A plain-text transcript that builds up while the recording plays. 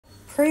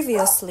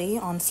Previously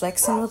on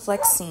Flexing with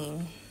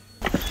Lexine.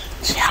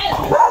 Shut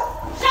up!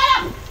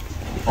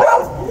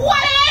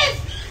 What is?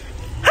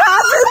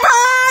 Happy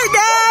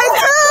birthday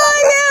to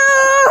you!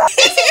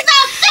 This is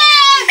not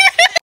fair!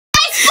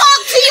 I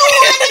spoke to you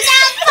and it's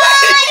not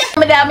fine!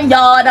 I'm down in my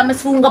yard, I'm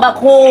soon go back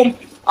home.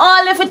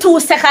 Only for 2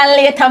 seconds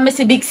later, I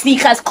see big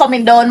sneakers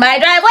coming down my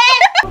driveway.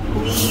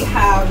 We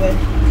have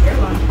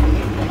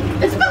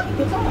It's on.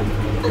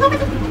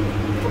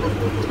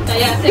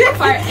 Yeah, take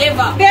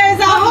forever. There's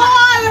a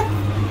hole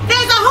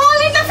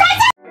in the front.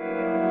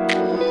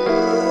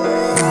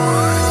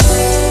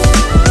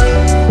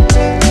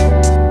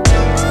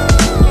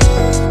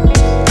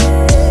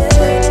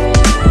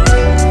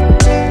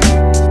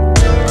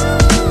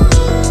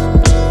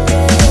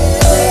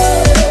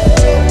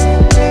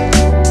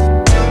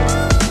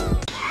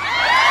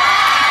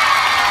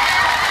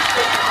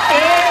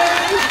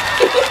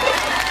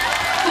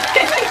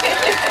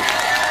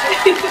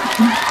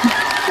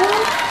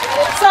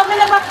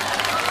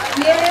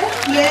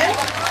 Yeah.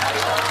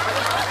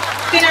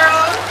 Spin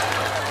around.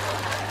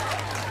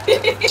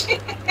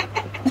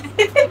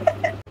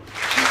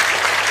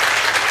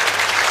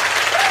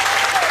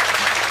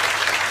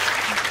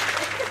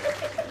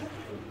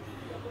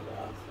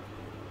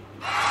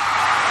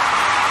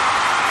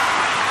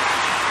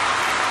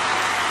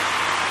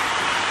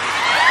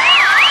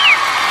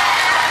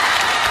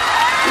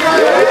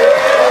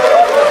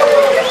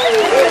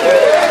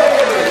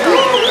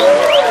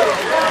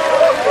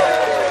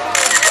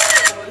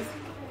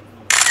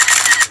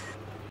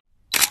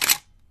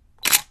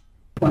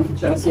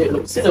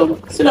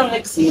 Sit down,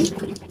 Lexine.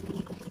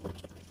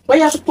 Why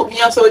you have to put me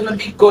out so in a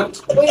big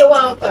gut? What you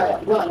want for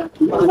it?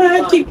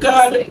 Mighty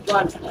God.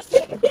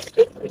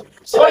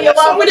 Oh, you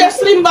want with a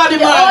slim body,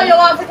 man. Oh, you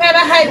want to kind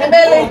of hide the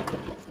belly?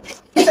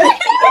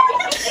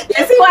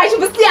 You see why she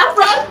was still up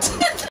front?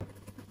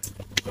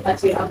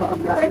 Actually, I'm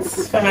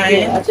It's fine.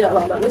 Yeah, actually,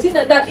 I'm you see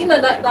that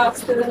dog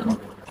still.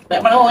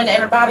 Let me know when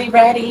everybody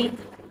ready.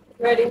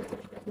 Ready?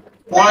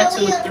 1,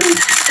 2, 3.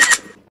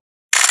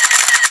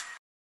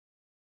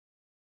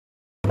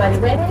 Everybody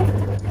ready?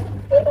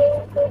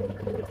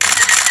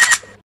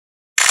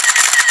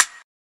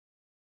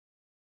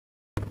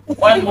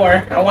 One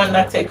more. I want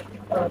that take.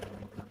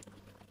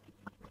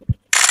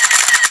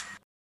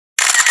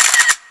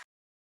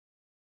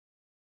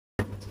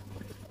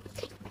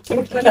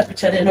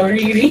 Picture they don't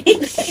really.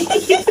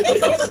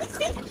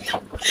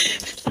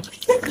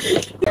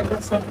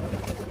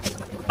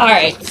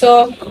 Alright,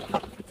 so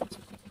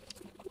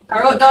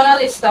I wrote down a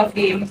list of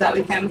games that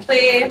we can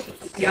play.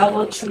 Y'all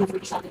will choose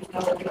which one you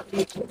want to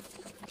play.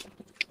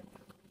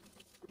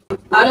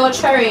 I know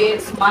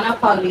charades,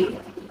 Monopoly,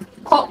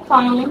 Cup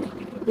Pong,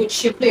 which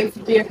she played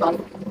with vehicle.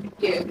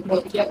 Yeah,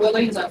 but yeah, we're going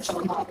to use that show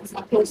now. It's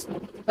not close to me.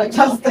 But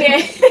just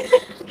there.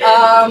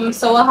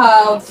 So I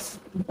have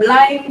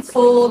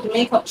blindfold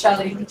makeup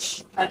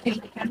challenge. I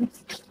think we can.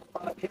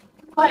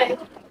 Why?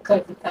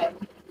 Because the time.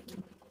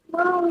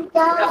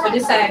 Yeah, for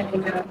this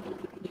time,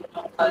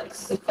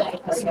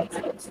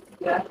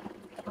 yeah.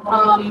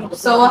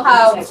 So I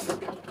have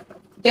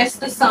guess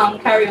the song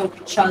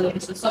karaoke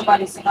challenge. So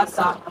somebody sing a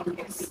song and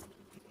guess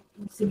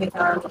sing it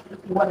or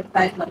what the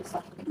title of the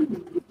song.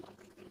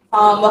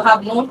 We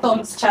have no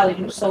thumbs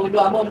challenge. So we do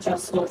a bunch of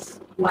stuff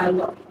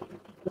while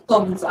the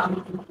thumbs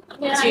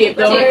Tape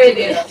down.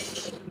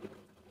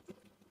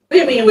 What do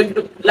you mean with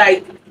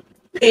like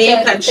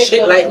paint and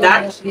shit like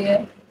that?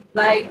 Yeah,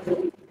 like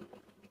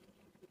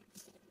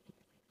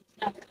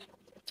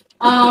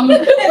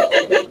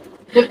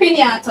the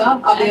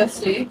piñata,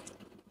 obviously.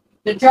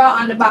 The draw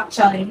on the back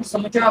challenge. So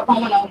I draw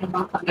upon one on the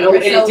back and No,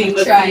 anything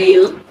with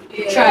feel.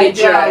 try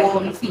draw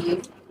on the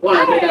field.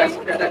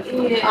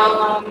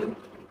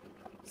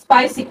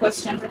 Spicy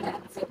questions and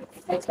answers.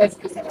 Like spicy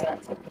questions and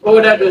answers. What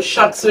would I do?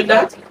 Shots with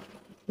that?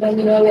 Then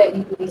you know where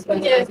you do this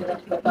spicy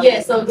questions.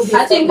 Yeah, so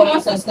I think we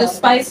must ask the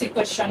spicy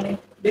question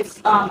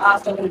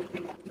after the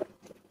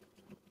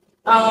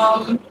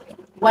piñata.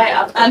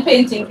 And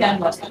painting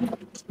canvas.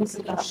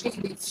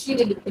 She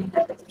did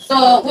it.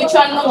 So which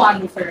one no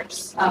one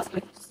first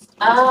after?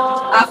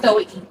 After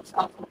we eat,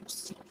 of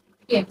course.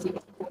 Painting.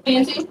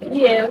 Painting?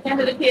 Yeah, we can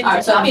do the painting.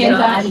 Alright, so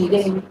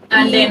painting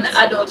and then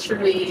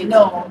adultery.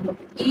 No.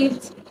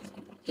 Eat.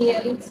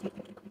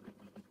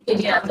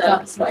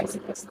 Piñata.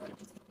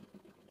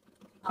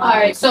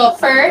 Alright, so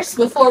first,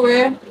 before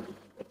we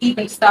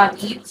even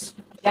start eat,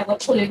 you have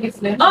to give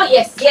them. Oh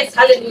yes,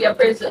 hallelujah,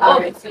 praise the Lord.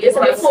 Alright, so Yes,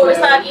 before we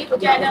start eating, we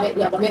can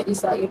yeah, but make this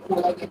start your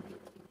food again.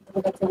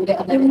 So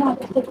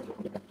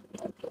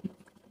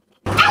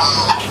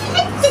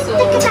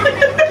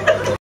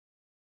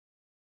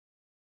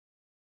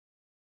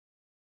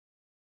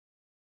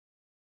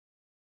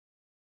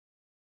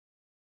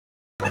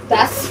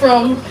that's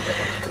from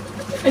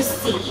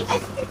Christine.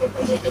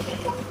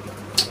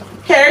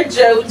 Hair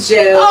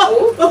Jojo.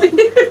 Oh.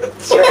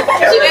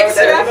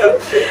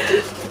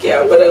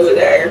 Yeah, but over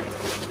there.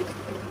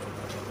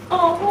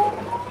 Oh,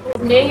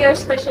 New Year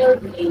special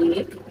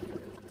day.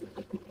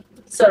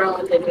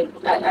 Surrounded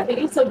with, I think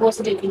it's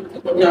supposed to be.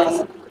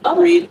 No, I'll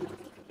read.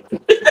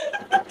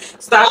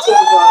 Start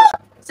over.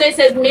 So it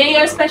says, may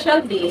your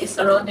special day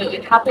surround you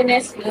with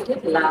happiness, filled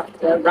with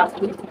laughter,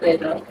 wrapped with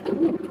pleasure,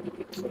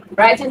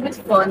 brightened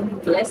with fun,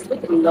 blessed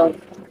with love,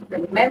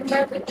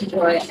 remember with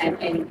joy, and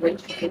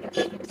enriched with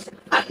peace.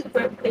 Happy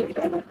birthday,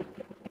 Bella.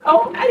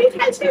 Oh, and it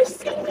has your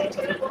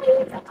signature.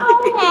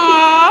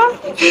 Oh.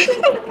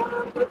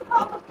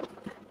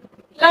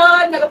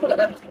 Lord, never pull it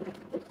up.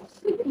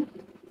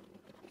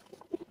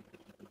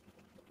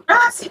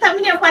 Ah, see that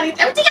many of it.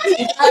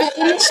 Everything else.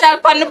 Initial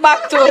on the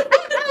back too.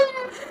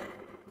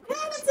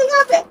 Everything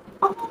of it.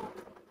 Oh.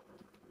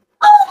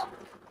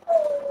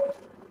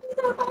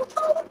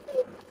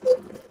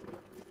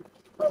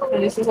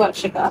 And this is what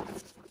she got.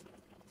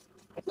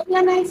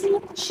 Yeah, nice.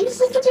 She's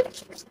such a.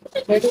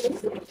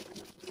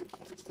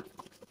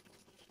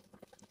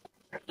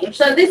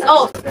 So this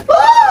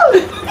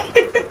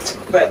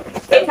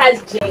it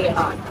has J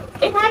on.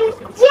 It has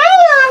J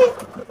on it.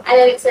 And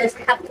then it says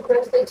happy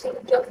birthday to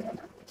you.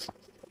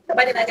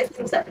 Somebody like it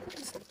thinks that.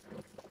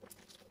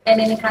 And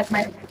then it has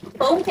my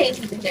phone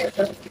pages in there.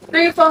 So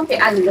 3 phone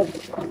pages. I love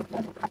this one.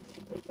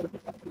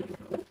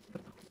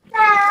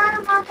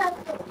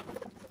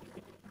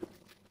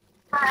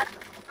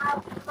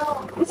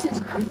 This is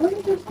good.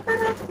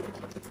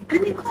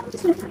 And it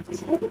comes with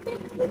everything.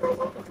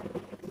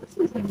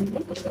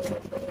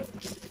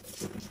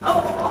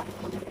 Oh.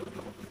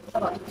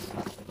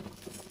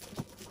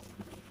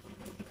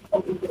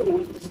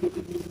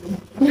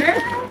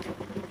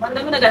 Manda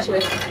me negar,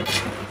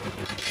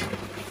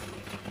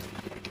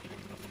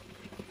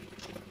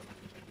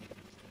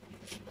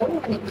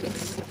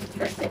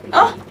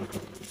 oh,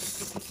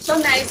 so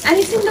nice. And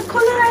it's in the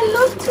color I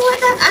love too.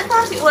 I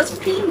thought it was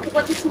pink,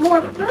 but it's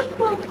more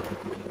purple.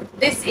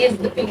 This is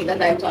the pink that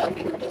I'm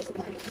talking about.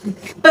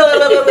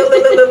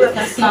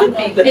 That's not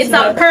pink. It's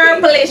a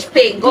purplish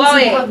pink. Go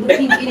away.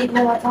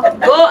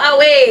 Go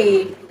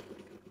away.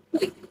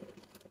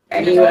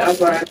 Anyway, I'm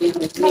going to give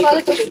it.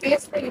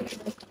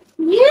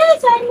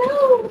 Yes, I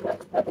know.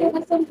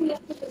 There's something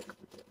else to do.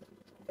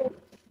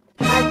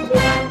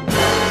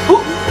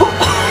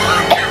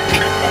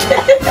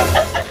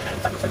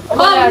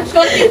 Oh,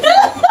 show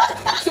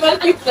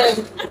people.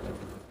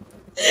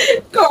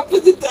 Come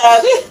put it down.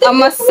 A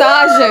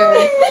massager.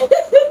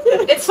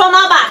 It's for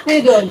my back. A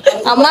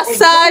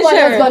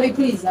massager.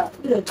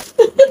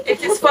 It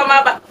is for my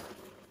back.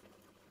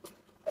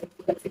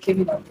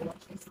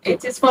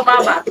 It is for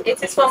my back.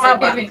 It is for my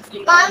back.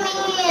 Mommy.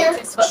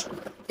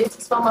 It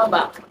is for my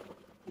back.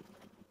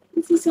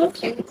 This is so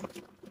cute.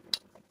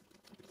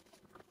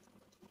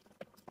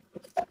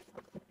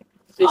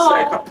 It's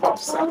like a pop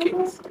socket.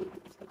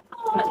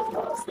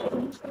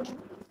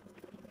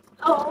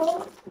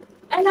 Oh,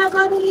 and I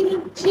got a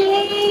little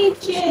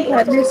JJ.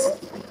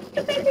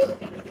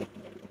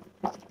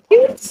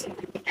 Cute.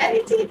 And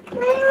it's in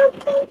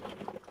purple.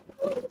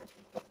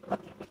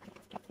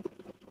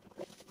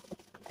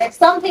 There's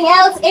something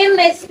else in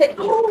this thing.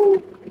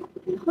 Oh,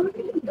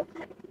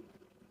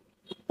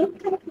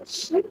 look at the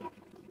shape.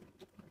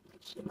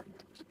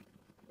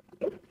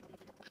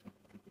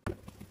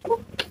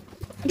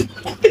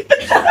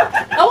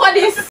 Oh, what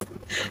is?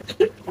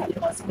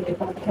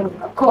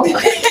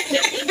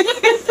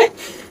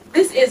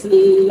 This is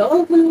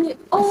lovely.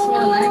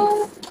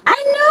 Oh,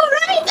 I know,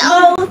 right?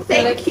 Oh,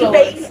 thank you,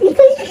 baby.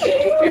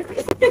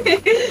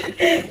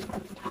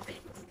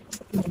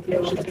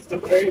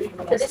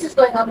 So this is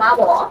going on my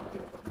wall.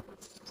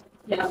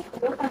 Yeah.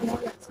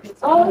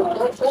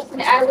 Oh, trust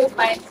me, I will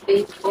find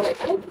space for it.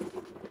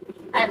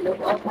 And look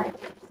on my.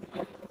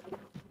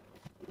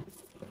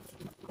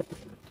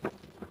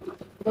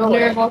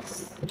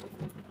 Nervous.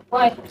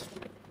 Why?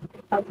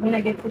 I'm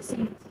gonna get the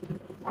seat.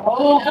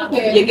 Oh,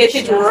 okay. You get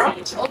it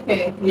right.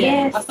 Okay.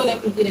 Yes. I thought I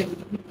did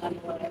everything.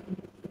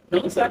 No,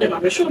 it's not them.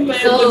 I'm sure my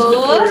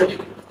So,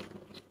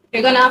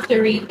 you're gonna have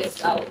to read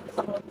this out.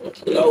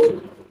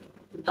 low.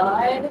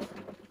 Lord.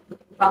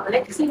 From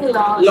Lexi Lord.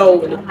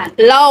 Loud.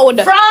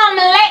 Loud. From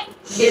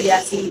Lex. Baby, I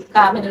see.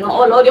 Come in.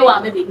 Oh, Lord, you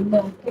want me big?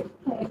 No.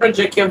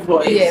 Project your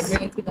voice. Yeah,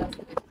 bring it to them.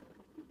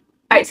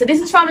 Alright, so this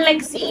is from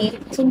Lexi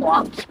to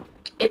moi.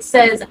 It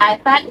says, I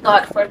thank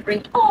God for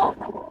bringing.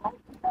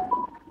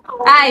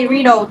 I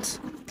read out.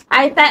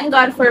 I thank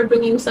God for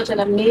bringing such an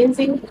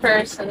amazing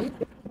person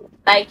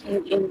like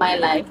you in my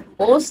life.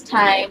 Most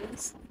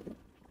times,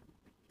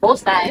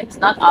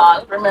 not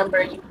all.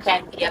 Remember, you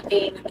can be a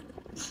pain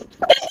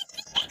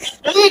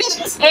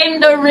in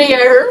the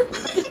rear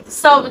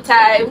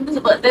sometimes,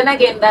 but then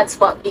again, that's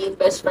what being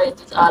best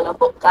friends is all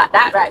about. Got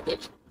that right,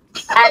 bitch.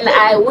 And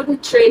I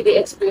wouldn't trade the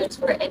experience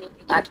for anything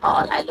at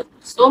all. I love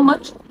you so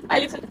much. My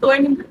little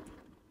thorn.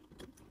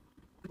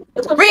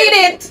 Read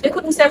it. You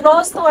couldn't say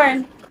rose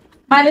thorn.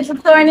 My little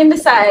thorn in the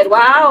side.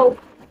 Wow.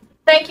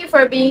 Thank you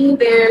for being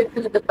there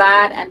through the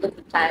bad and the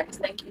good times.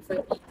 Thank you for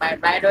being my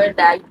ride or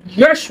die.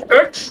 Yes,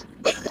 bitch.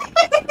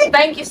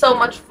 Thank you so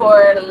much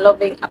for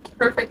loving a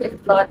perfectly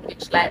flawed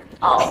bitch like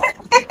oh.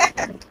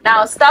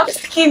 Now stop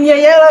skin your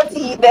yellow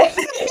teeth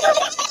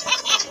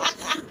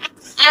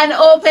and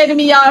open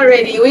me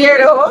already,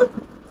 weirdo.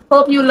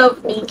 Hope you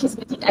love me. Kiss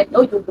me teeth. I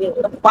know you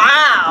will.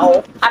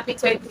 Wow. Happy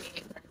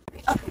 20th.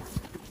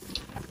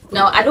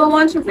 No, I don't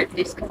want to rip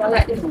this because I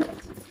like this one.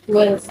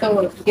 Well,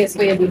 so guess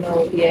where you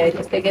know, yeah,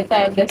 just take your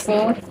time this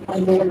one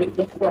and don't rip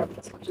the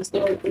front. Just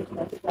don't rip the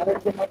front. If I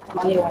rip the front,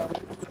 I want.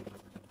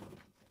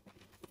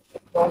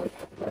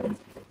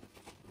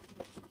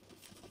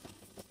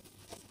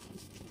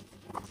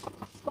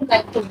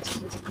 Like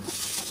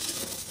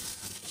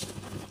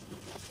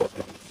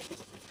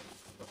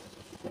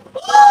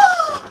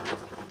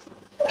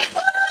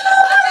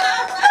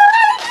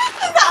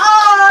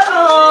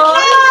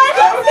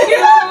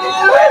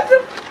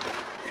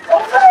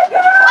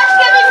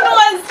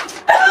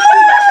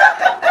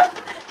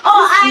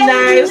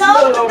Nice,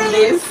 love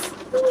this.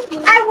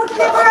 I would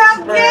never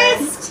have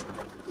guessed.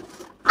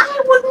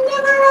 I would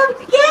never have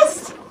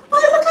guessed.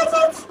 Oh, look at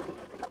it.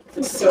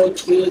 It's so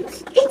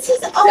cute. It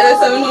is.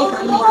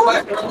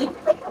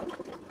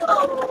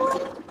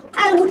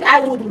 I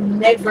would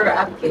never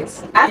have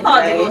guessed. I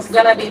thought it was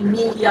gonna be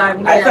me or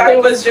me. I thought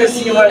it was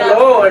just you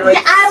alone.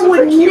 Yeah, I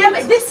would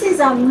never. This is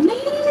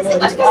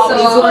amazing. all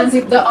these ones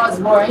if the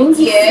Osborns.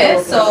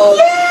 Yeah, so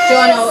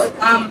Yes.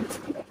 Joanna,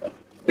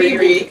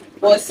 Riri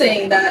was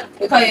saying that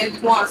because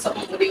you want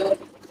something with your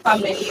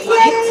family, you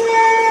want it.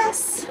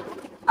 Yes.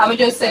 I would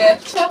just say,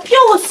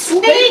 You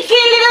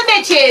sneaky little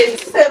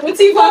bitches. we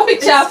take one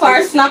picture of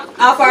our snap,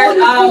 of our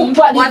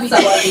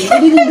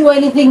WhatsApp. We didn't do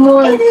anything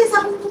more. It is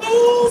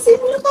amazing.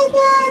 Look at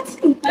that.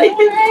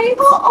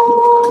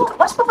 Oh.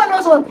 What's Papa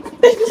nose on?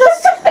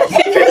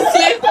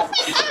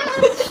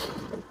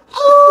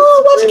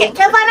 Oh, what you get,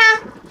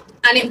 Kevana?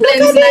 And it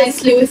blends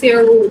nicely with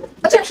your roux.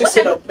 Make sure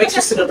sit up. Make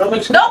sure sit up. Don't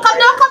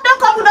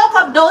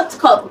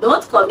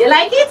Don't come. You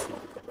like it?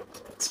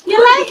 You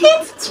like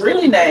it? It's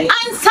really nice.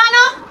 And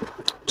Sana,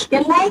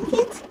 you like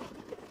it?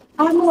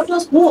 I'm not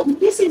just walking.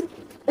 This is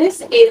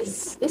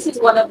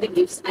one of the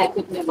gifts I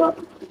could never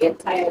get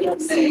tired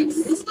of seeing.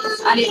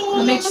 And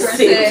it makes sure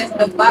that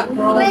the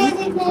background. Where did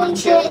they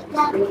get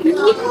that?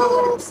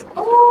 Yes.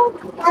 Oh,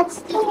 That's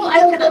the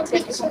only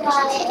picture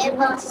I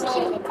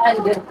ever made.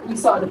 And then we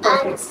saw the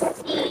perfect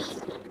stuff.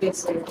 Yes,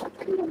 sir.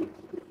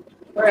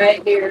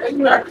 Right there.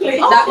 Exactly.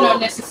 That's not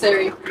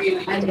necessary,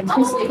 really. And then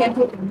they can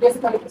put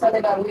basically tell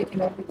them that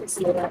waiting up to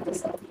see that and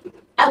stuff.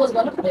 I was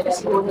gonna put it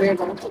as you were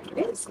gonna put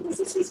this.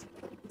 This is.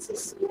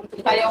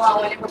 If I don't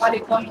want when everybody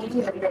come in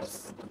here,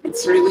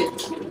 It's really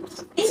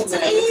cute. it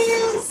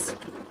is.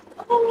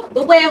 Oh,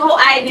 the way how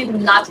I did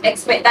not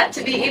expect that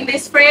to be in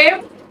this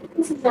frame.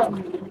 This is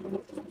amazing.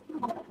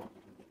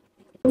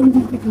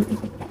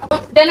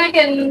 but then I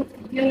can,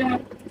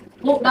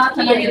 look that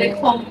and I really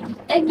come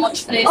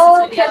much places.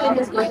 Oh, with Kevin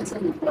it. is going to.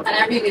 And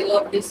I really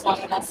love this one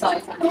when I saw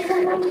it on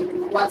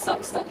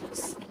WhatsApp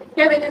status.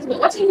 Kevin is good.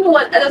 What do you know?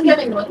 What does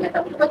Kevin know? What do you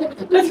know?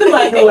 Let the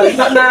man know. It's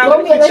not now.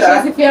 Don't be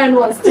anxious if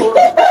you're on too.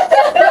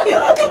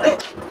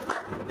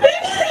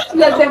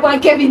 Let them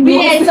want Kevin We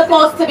know. ain't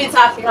supposed to be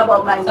talking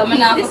about my So I'm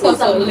not This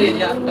supposed is to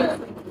lady amazing.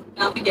 after.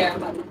 Now be there,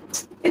 man.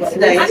 It's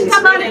nice. And It's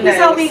come on, really this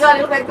is how we nice. got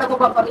it. Like talk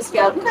about Papa's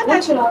girl. Look at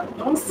that, you know.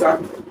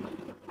 Awesome.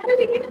 You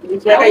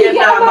look like your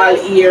normal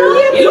ear.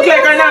 You look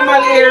like a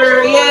normal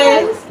ear,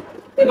 yes.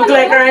 You look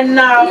like a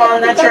normal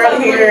natural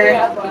hair.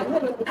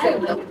 I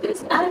love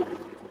this. I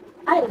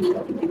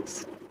love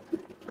this.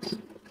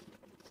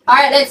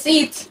 Alright, let's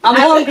eat. I'm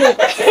hungry.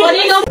 What do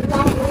you know?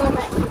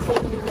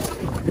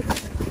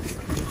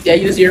 Yeah,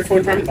 use your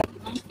phone from.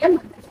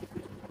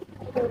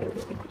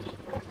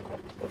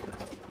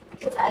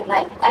 I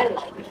like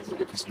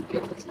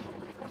it.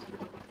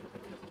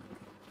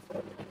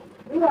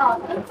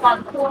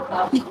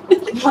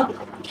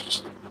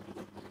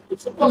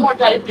 One more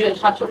time, do it.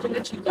 Have something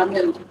to cheat on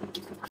them.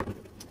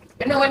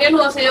 You know, when you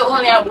know say you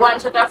only have one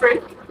set of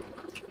friends,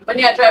 when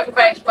you try to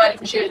find somebody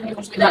to share the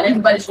news with that,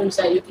 everybody's from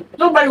side you.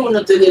 Nobody will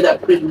not tell you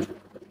that, pretty.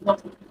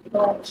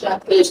 No, she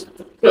has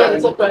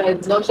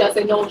surprised. No, she has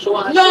said no, she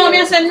wants. No,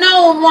 me I said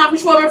no, I want to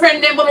show my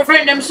friend them, but my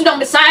friend them sit down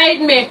beside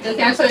me. You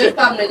can't show your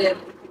family them.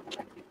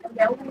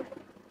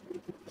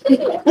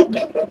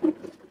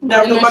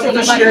 Now nobody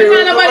to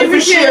share. Nobody for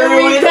share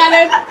with.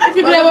 If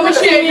you never me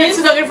share, you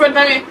sit down in front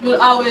of me.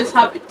 You'll always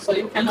have it, so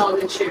you can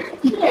always share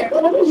it.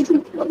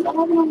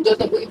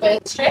 Just to put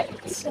it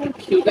straight.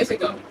 Cute. Let's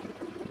go.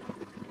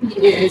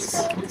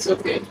 Yes, it's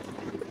okay.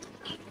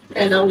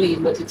 And I'll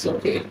leave, but it's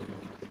okay.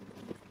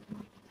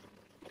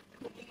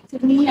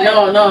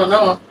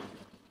 No.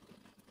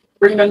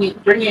 Bring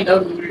it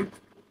over.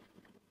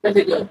 Let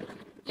it go.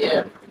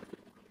 Yeah.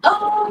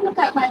 Oh, look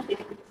at my thing.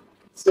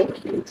 So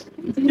cute.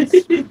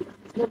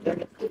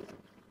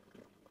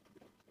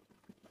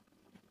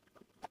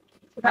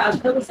 I'll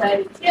put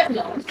aside. Yeah,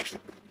 no.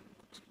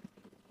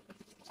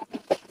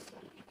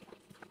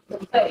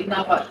 It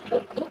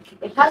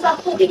has a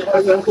hook. It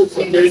has a hook,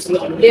 so there's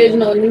no. There's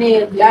no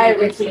nail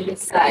directly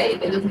beside.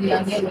 There doesn't be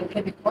a nail with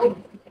chemical.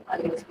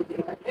 And it's put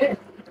it right there.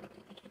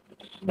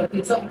 But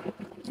it's up.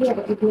 Yeah,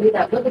 but you put it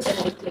up. Look at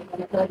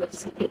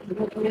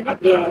that.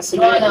 Yeah, so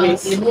No, no,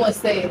 yes. you know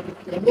say,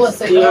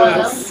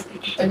 Yes.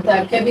 and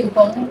Kevin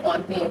come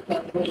on nail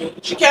can do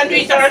it. She can do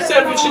it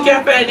herself if she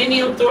can find any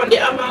nail to on the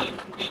hammer.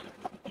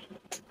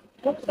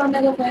 What's on the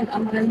other hand?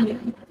 I'm gonna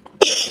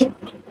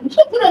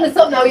Put on the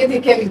something now you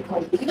think Kevin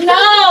come. No,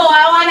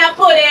 I wanna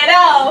put it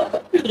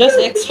out. Just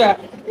extra.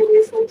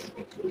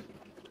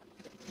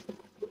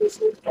 She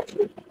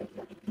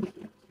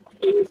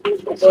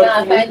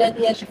can't find that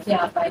here, she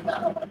can't find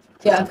that.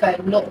 Can't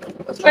find no.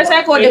 First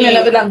I called them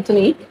and belong to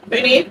me.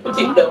 Ready? Put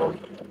it down.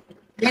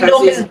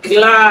 Because it's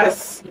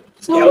glass.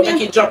 You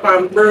make it drop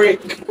and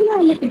break. Yeah,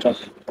 make it drop.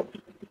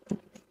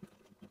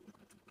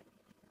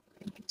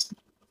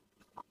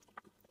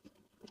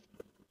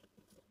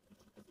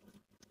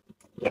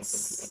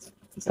 Yes.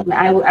 So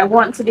I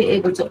want to be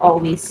able to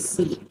always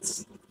see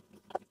it.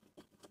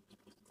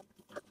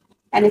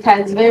 And it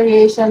has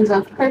variations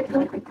of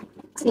purple.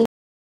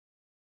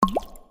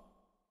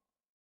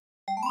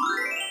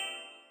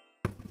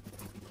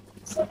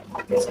 So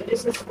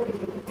this is put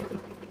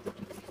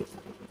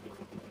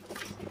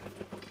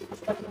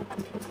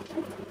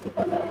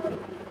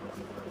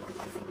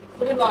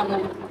it on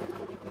there.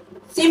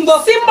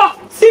 Simba! Simba!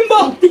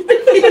 Simba!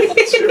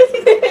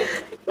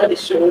 What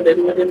is show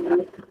them? What them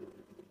do?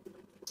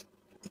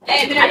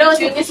 I don't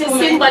think this is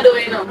Simba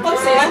doing it.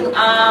 This is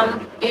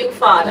in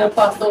father,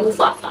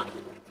 Mufasa.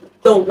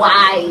 The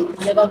wise.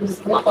 Never be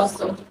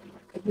Mufasa.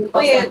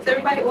 Oh yeah,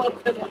 everybody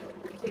want the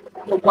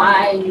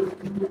wise.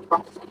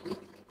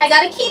 I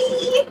got a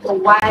key. The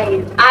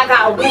wise. I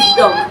got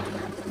wisdom.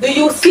 Do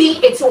you see?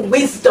 It's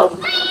wisdom.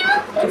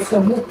 It's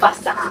a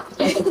Mufasa.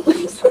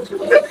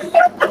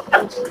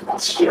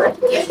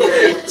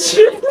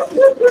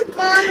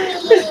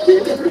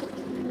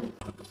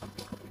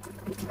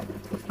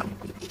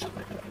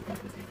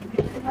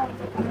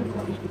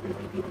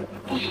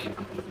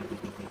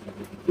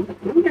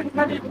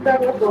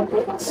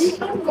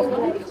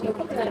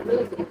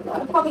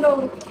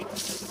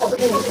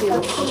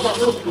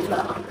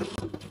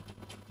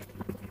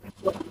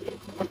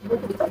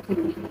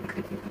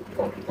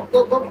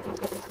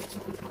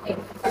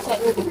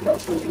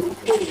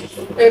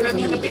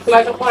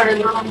 Like a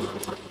barrel.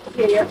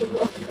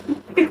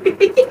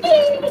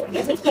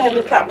 Every time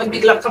you tap,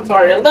 big like a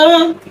barrel.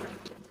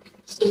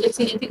 So let's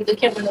see anything the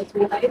camera not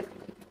too high.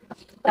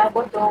 That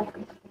was wrong.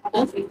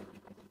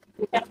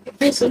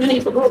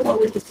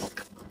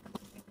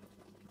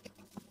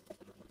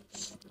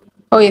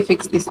 Oh, you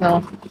fix this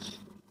now.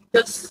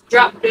 Just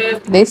drop the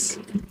This?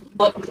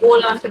 but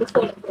hold on to the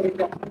phone.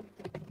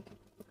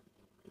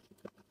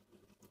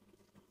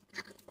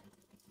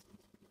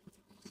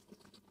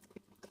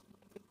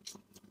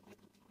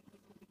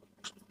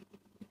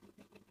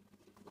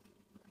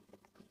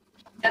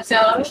 That's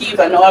all.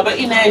 Kiva, no, I got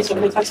in there,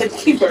 so I said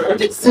Kiva.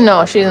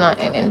 No, she's not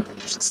in it.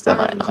 She's still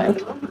not in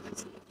it.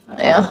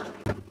 Yeah.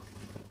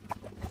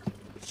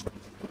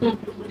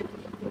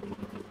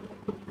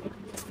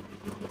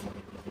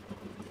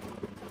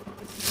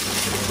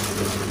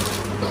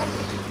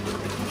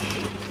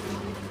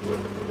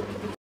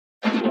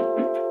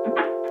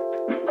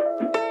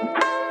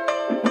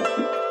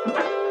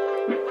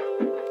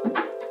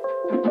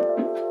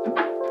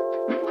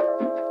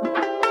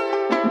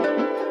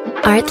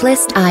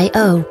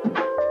 Artlist.io.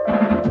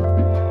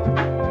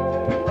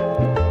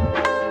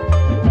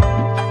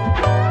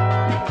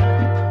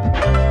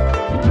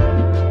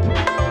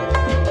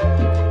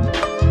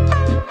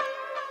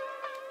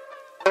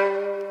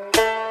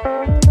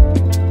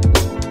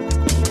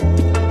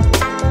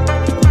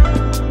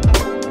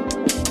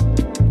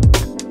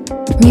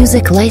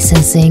 Music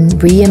licensing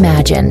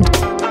reimagined.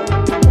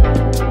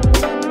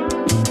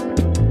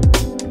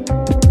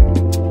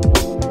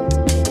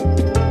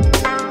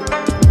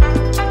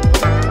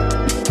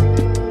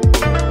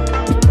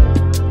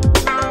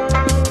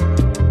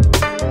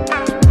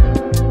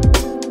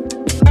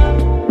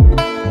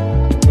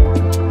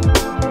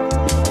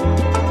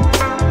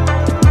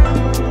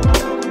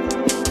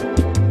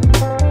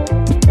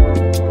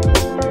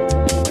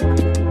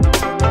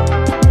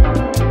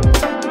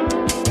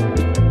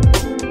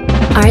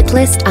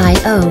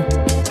 Artlist.io.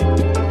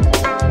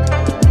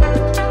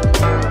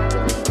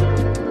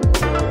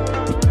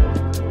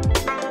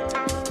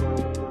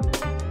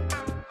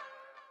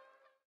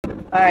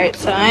 Alright,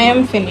 so I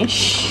am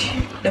finished.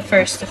 The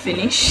first to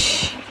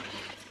finish.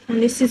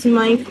 And this is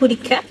my putty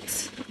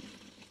cat.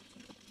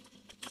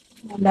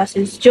 And that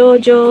is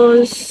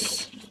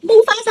Jojo's.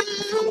 Mufasa!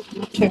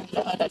 Turn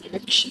the other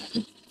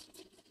direction.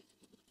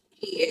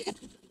 Yeah.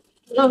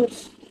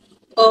 Love.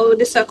 Oh,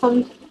 this are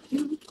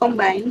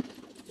combined.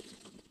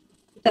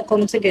 That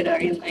come together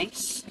real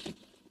nice.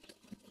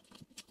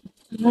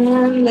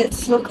 And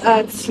let's look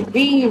at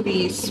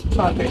Riri's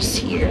progress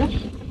here.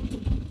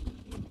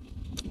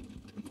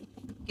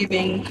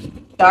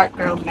 Giving dark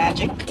girl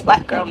magic,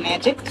 black girl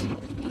magic.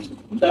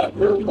 That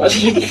girl was.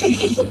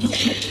 Let's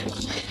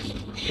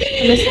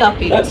stop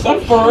it. That's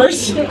the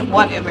first.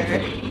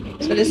 Whatever.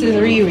 So this is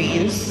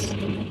Riri's.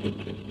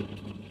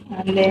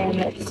 And then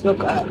let's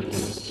look at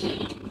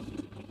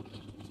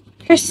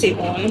Chrissy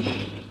one.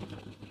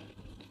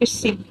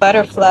 Chrissy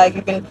butterfly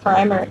giving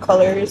primary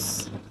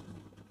colors.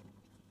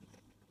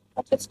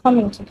 But it's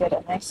coming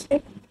together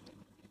nicely.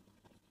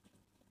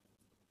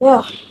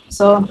 Yeah,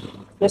 so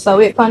just I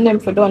wait on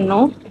them for done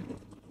now.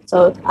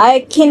 So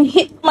I can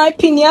hit my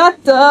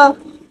piñata.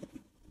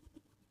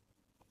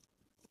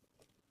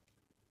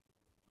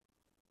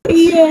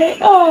 Yeah.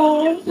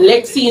 Oh.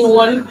 Lexine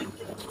one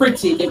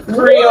pretty. The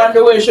crayon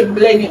the way she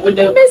blend it with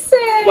the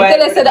white.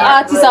 Tell us the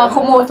artist are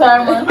come out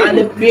her, man. And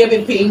the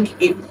baby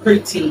pink is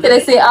pretty. Tell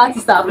us the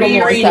artist are come out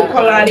Riri, the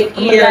color of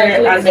the ear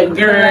and the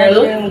girl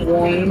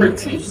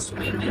pretty.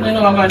 I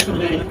know I'm going to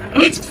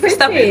do.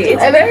 Stop it.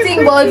 Everything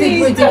about it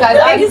pretty because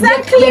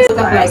Exactly.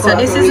 So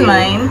this is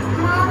mine.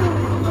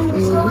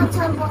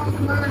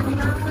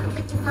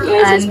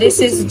 And this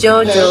is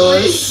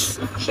Jojo's.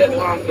 Shed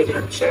one with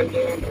it. Shed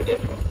one with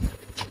it.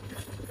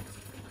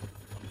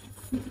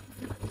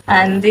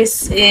 And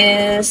this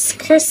is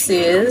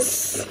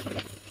Chris's.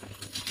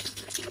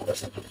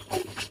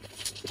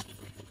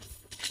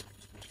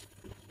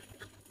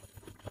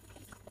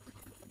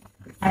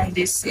 And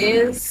this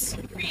is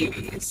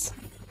Riri's.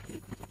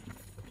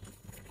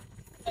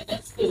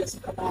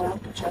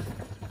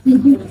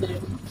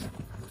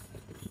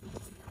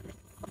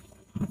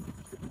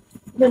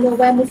 No,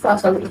 vai me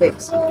faça a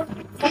luz.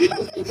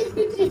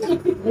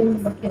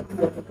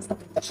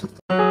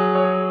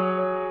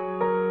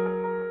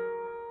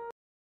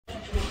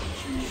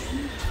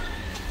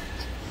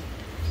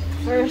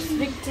 First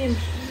victim.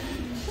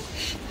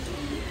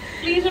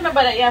 Please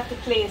remember that you have to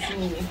place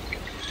me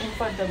in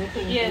front of the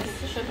thing. Yes,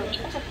 shut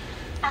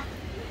up.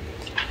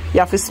 You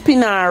have to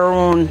spin her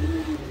around.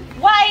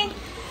 Why?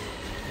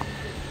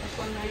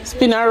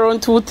 Spin her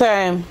around 2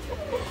 times.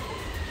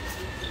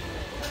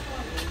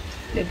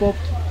 Step up.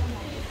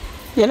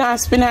 You not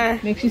spin her?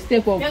 Make she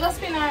step up. You're gonna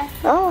spin her.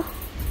 Oh.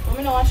 Let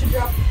me know when she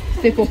drop.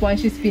 Step up and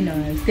she spin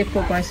her. Step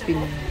up and spin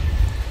her.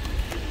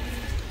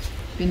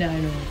 Spin her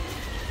now.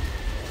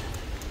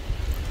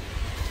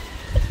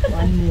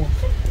 One more.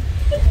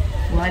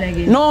 One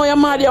again. No, you're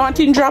mad. You want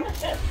to drop?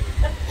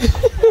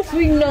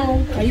 Swing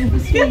now. Are you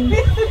swing?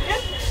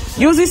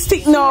 Use the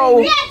stick now.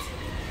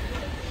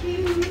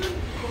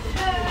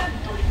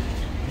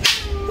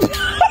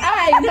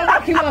 I never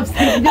came up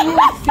stick.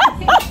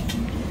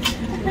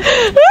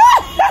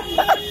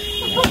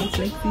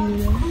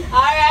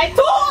 Alright,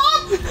 2!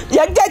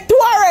 You get 2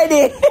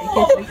 already.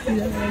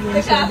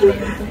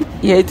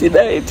 Yeah, it did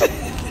it.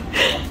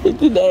 It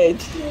did it.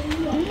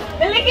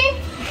 The licky?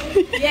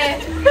 Yeah.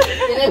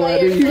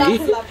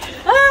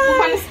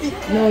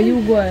 No,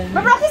 you go on.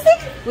 My broken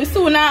stick? We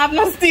soon have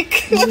no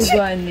stick. You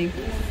go on, Nick.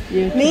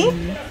 Me?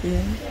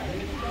 Yeah.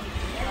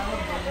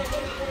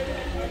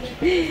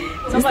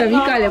 Sister, we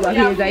call it back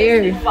here.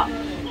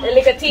 The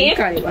lick of We teeth?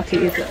 call it back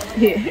here.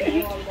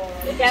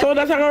 So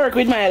that's how I work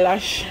with my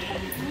lash.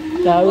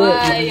 That work,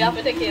 Why? man. You have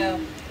to take care of.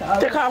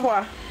 Take off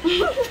what?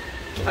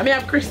 I mean,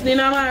 I'm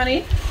Christina,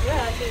 money.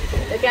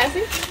 You can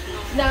see?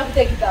 Now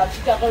take it off.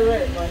 She got a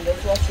red one.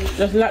 That's what she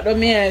Just lock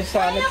them here so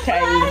I'm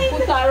tired.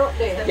 put her up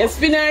there. You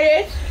spin her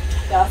yet?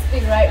 Just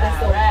spin right there.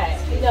 So Alright.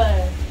 spin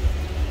her.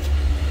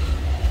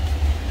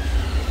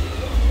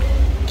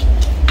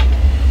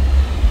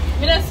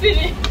 Me not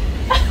spinning.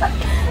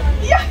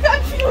 You're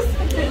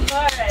confused.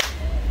 Alright.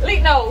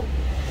 Lick now.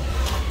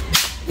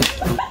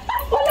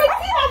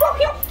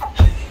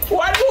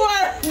 One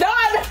more.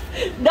 Done.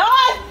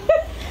 Done.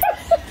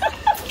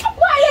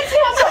 Why you see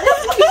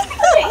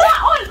that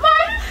old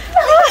man?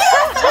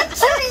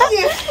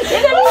 You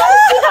don't want to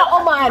see that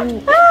old man.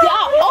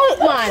 That old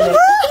man.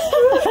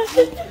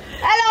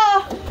 Hello,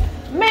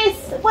 miss.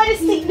 What is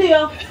stick do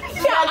you? Hey,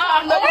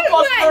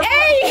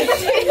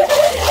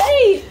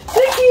 hey,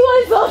 Lexi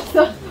was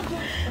also.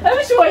 Let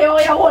me show you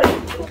what you want.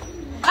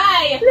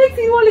 Aye.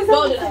 Lexi was Go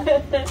also. to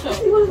that.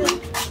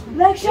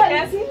 Like shot.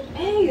 can see?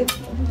 Hey,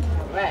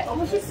 Right. How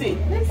much you see?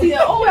 Lexi.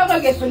 Oh, we're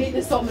gonna get to need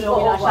the something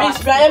over.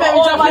 Bitch, Brian, let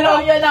me drop it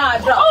off. You're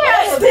not drop. Oh,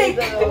 yeah, stick.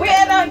 We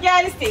are not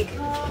getting stick.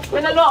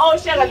 We don't know how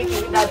she gonna lick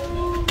it with that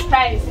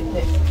tiny stick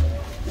there.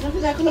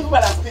 Nothing I can look at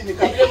that spin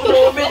because you never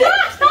know me. You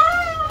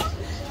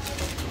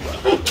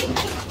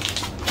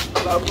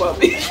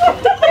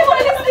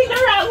want to stick the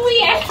wrong way.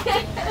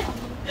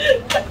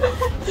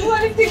 You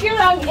want to stick the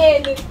wrong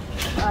end.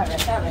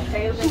 Alright, alright.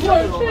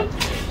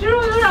 You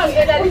want the wrong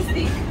end of the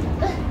stick.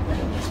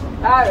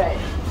 Alright.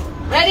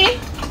 Ready?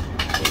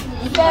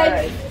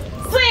 Set.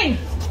 Swing!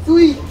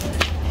 Sweet.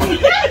 Swing!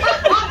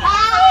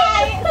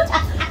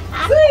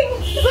 Swing!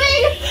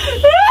 Swing!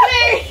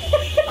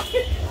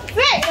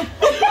 Swing!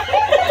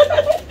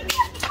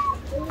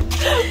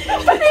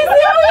 Is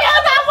you hear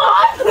that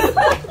one?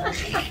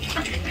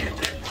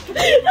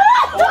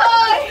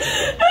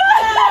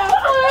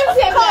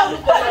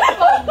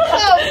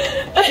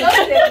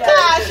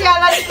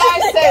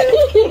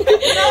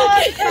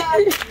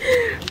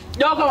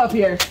 Don't come up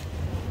here.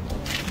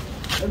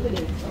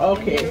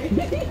 Okay.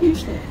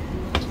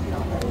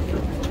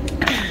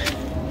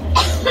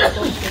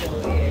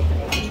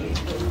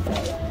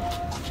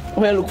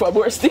 Well, look for a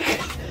board stick.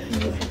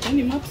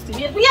 Wait!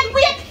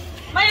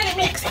 Miami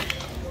mix.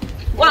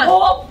 One.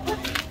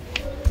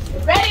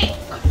 Ready?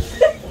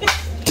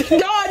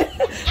 Done!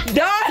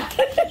 Done!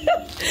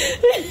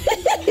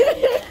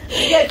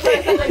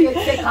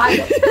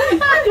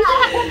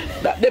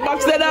 The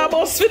box that I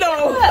must fit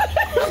out.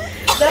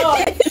 No.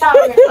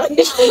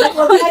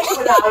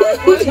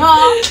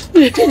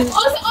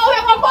 Also, oh,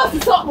 we're going to bust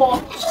this up more.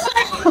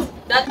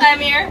 That time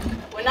here.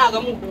 I'm not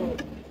gonna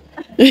move.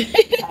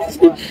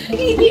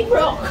 Easy,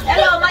 bro.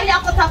 Hello, my you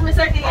have to talk me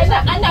certain. And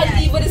not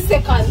even the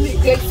second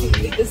lick, let's see,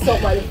 lick the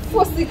somebody.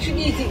 First lick she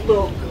needs it,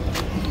 bro.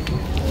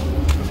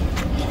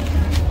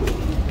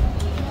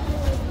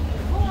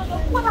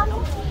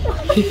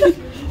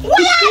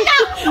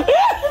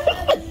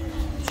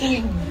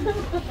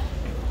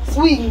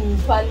 Swing,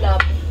 panda.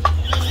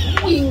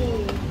 Swing.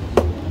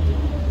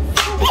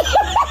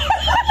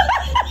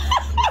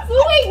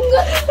 Swing.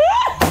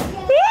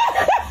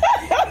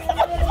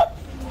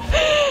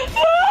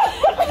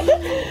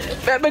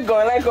 Let me go,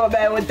 like go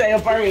back and tie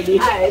up already.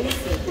 Alright,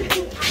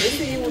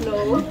 listen, you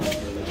know.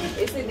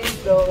 Listen this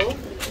though.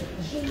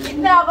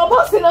 Now I'm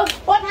busting up,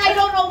 but I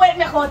don't know when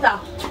me cut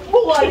off.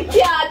 Board,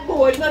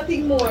 cardboard,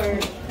 nothing more.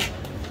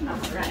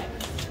 Alright.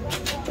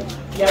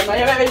 Yeah, man,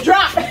 you let me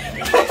drop.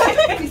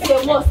 You say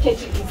you must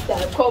catch it this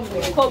time. Come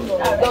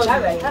on.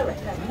 Alright.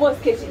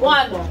 Must catch it.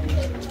 One more.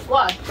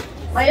 One.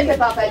 My head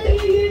pop right there.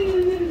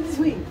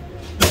 Swing.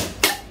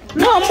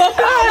 No, my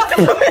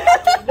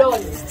God.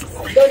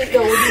 Done it, go.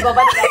 You go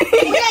back.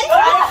 Hey!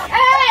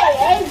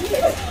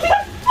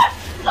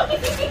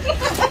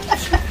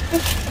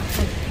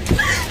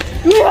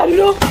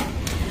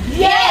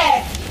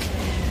 Yeah!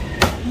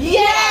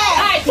 Yeah!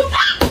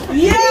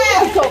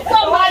 Yeah! So,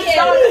 somebody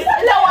else.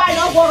 No, I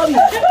don't want me.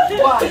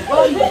 One.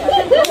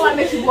 Don't want to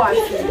make you one.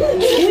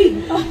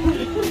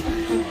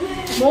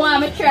 More,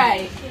 I'm gonna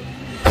try.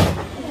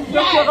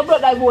 Alright,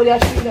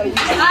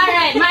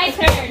 my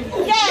turn.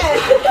 Yes!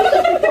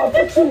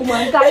 Two,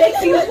 man.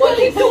 Galaxy, what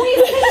is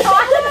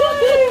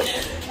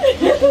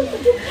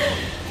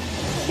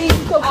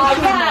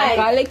Alright.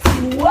 Galaxy.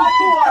 One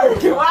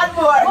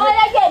more. One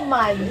again,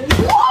 man.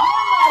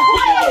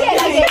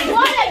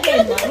 One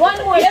again, man. One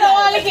more. You don't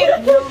want to keep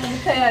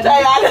tired.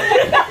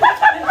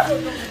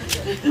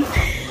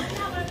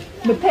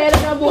 My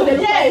parents are more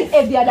than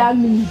heavier than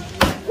me.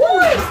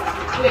 Wait,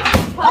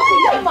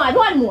 man,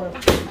 one more.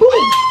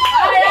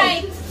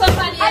 Alright,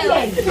 somebody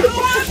else.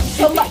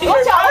 Somebody.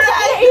 Watch out.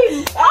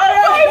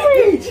 Alright.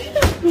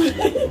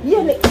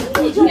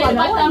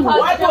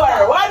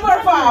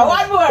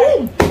 One more.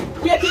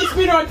 We have to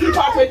spin around 3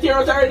 parts with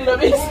tears already, the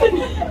mix.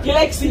 You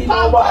like seeing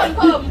no one.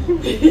 Come.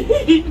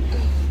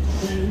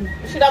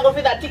 Should I go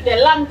for that take a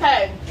long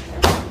time?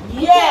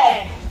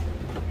 Yeah.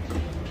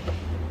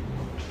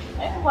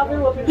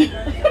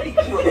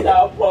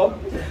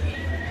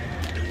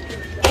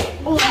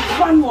 Oh,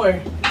 one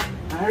more.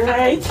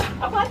 Alright.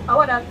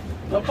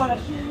 No pad.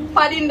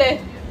 Pad in there.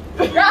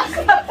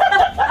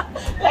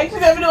 Like she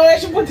never know where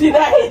she put it in.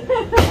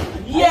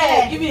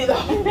 Yeah, give me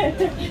that.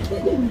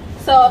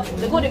 So,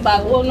 the goodie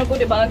bag. Oh, no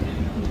goodie bag.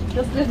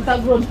 Just let the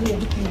grown play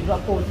the things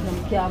drop out in the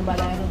camera.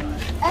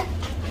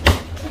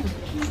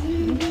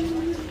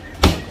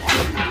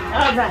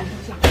 Alright.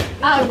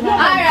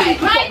 Alright,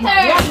 my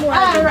turn.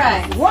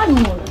 Alright. One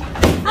more.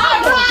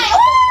 Alright.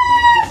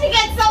 Ooh, she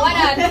gets so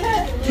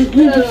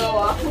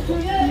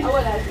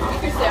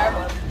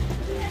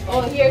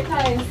Oh, here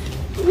times.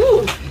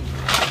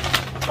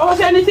 Oh, is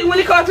there anything when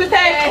it comes to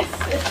time?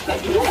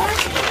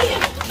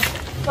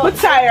 But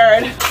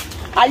tired.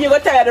 And you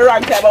got tired the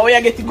wrong time, but when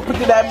you get to go put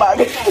in that bag.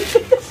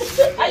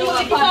 Are you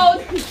going to out?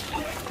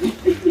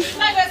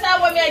 Like I said,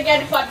 when I get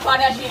the fat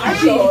pan and she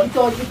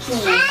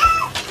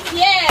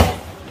yeah.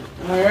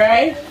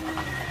 Alright.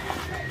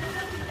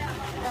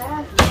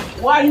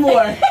 One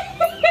more.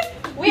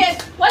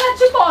 Wait, what are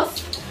you boss?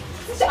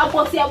 I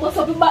bust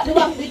up back the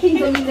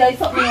things in there,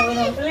 something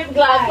lip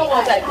glass, come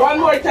on, like. One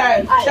more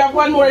time. Shove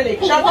one more lick.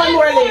 Shove one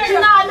more lick.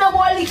 No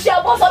more lick.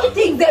 Shove bust up the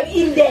things them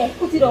in there.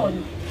 Put it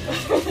on.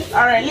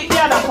 Alright, lick the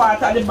other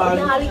part of the bag.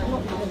 Nah, lick no.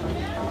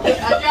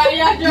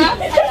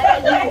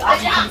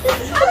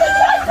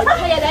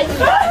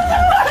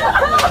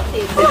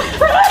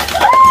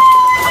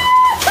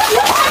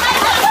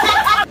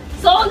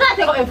 So that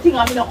take out everything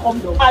I'm gonna come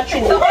down.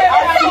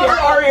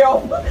 Hurry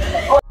up.